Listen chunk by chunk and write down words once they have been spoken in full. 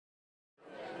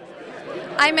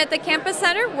I'm at the Campus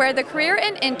Center where the Career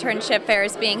and Internship Fair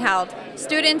is being held.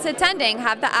 Students attending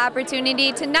have the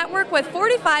opportunity to network with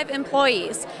 45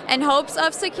 employees in hopes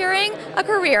of securing a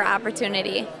career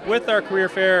opportunity. With our career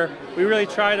fair, we really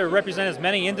try to represent as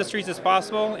many industries as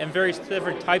possible and various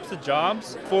different types of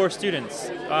jobs for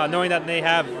students, knowing that they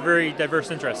have very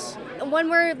diverse interests. When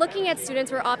we're looking at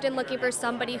students, we're often looking for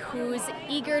somebody who's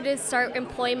eager to start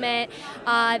employment.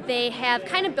 They have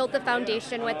kind of built the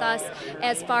foundation with us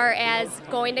as far as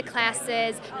going to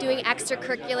classes, doing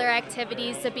extracurricular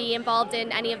activities to be involved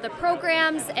in any of the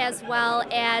programs, as well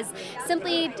as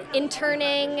simply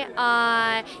interning,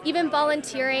 even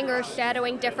volunteering or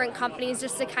shadowing different companies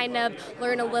just to kind of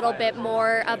learn a little bit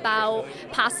more about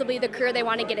possibly the career they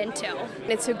want to get into.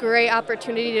 It's a great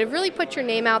opportunity to really put your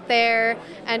name out there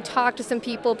and talk to some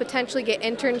people, potentially get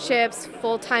internships,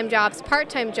 full-time jobs,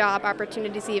 part-time job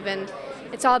opportunities even.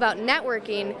 It's all about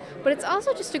networking, but it's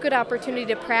also just a good opportunity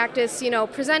to practice,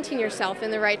 presenting yourself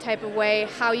in the right type of way,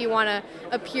 how you want to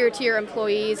appear to your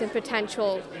employees and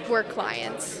potential work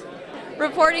clients.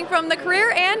 Reporting from the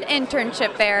Career and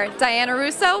Internship Fair, Diana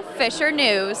Russo, Fisher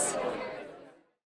News.